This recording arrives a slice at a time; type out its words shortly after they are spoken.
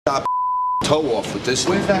chop toe off with this.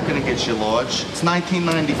 Where's that gonna get you, Lodge? It's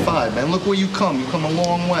 1995, man. Look where you come. You come a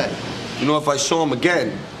long way. You know, if I saw him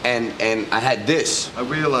again and I had this. I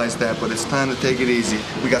realize that, but it's time to take it easy.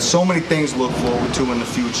 We got so many things to look forward to in the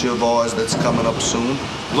future of ours that's coming up soon.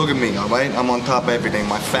 Look at me, all right? I'm on top of everything.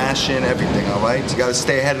 My fashion, everything, all right? You gotta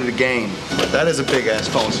stay ahead of the game. But that is a big-ass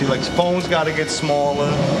phone. See, like, phones gotta get smaller.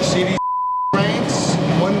 You see these ranks?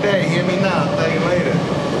 One day, hear me now, I'll tell you later.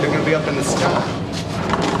 They're gonna be up in the sky.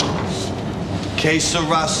 Que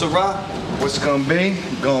sera, sera. What's gonna be?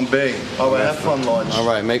 Gonna be. All right, have fun, Lodge. All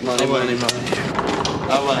right, make money, money, money.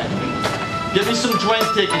 All right. Give me some drink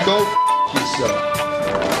tickets. Go yourself.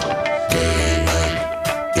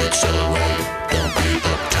 It's alright, don't be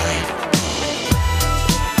uptight.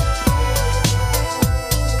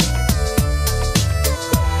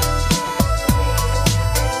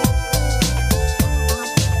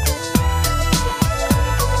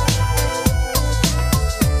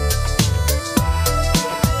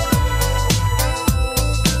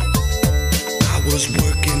 I was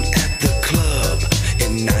working at the club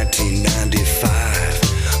in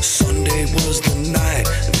 1995. Sunday was the night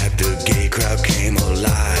that the gay crowd came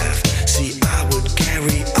alive. See, I would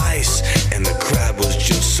carry ice, and the crowd was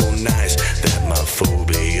just so nice that my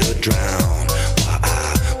phobia drowned while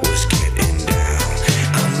I was getting down.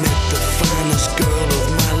 I met the finest girl of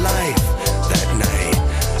my life that night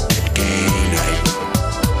at gay night.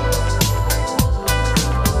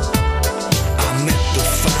 I met the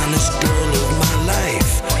finest girl of my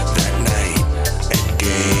life that night at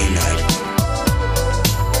gay night.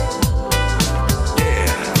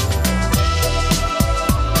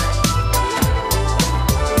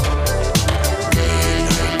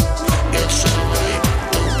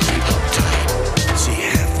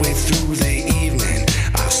 Through the evening,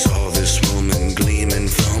 I saw this woman gleaming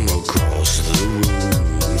from across the room.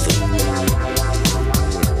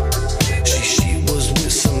 She was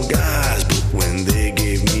with some guys, but when they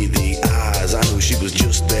gave me the eyes, I knew she was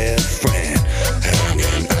just their friend,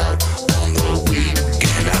 hanging out on the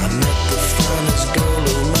weekend. I met the finest girl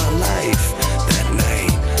of my life that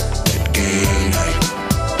night at gay night.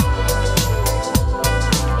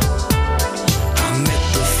 I met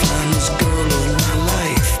the finest girl of my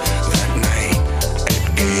life that night at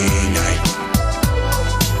gay night.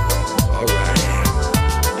 All right.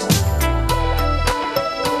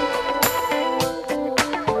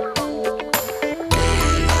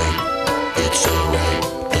 Gay night, it's alright,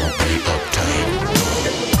 don't be uptight.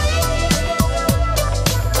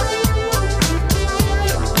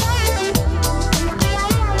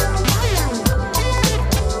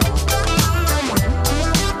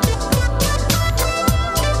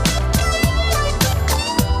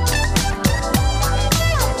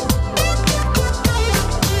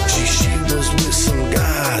 She was with some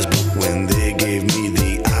guys, but when they gave me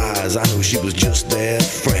the eyes, I knew she was just their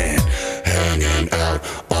friend, hanging out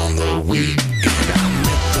on the weekend. I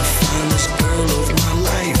met the finest girl of my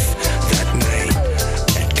life that night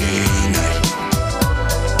at gay night.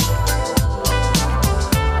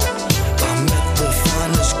 I met the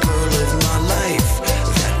finest girl of my life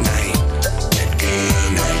that night at gay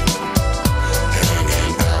night,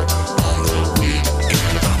 hanging out on the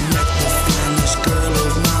weekend. I met the finest girl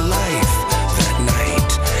of my life that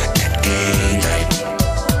night at gay night.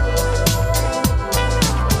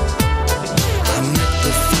 I met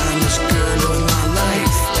the finest girl of my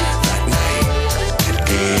life that night at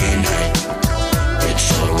gay night. It's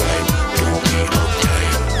alright, don't be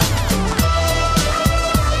uptight.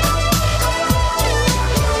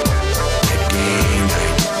 At gay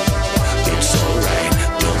night, it's alright,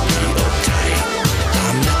 don't be uptight. I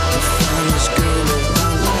met the finest girl of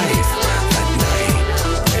my life that night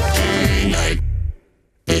at gay night.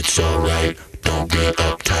 It's alright, don't be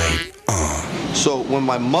uptight. So when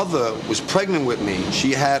my mother was pregnant with me,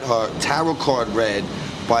 she had her tarot card read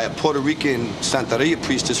by a Puerto Rican Santeria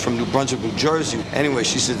priestess from New Brunswick, New Jersey. Anyway,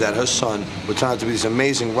 she said that her son would turn out to be this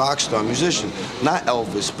amazing rock star musician. Not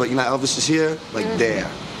Elvis, but you know, Elvis is here, like there.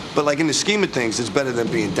 But like in the scheme of things, it's better than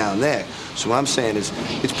being down there. So what I'm saying is,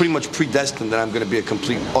 it's pretty much predestined that I'm gonna be a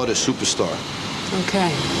complete, utter superstar.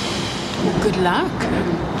 Okay. Well, good luck.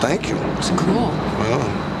 Thank you. It's cool. Well,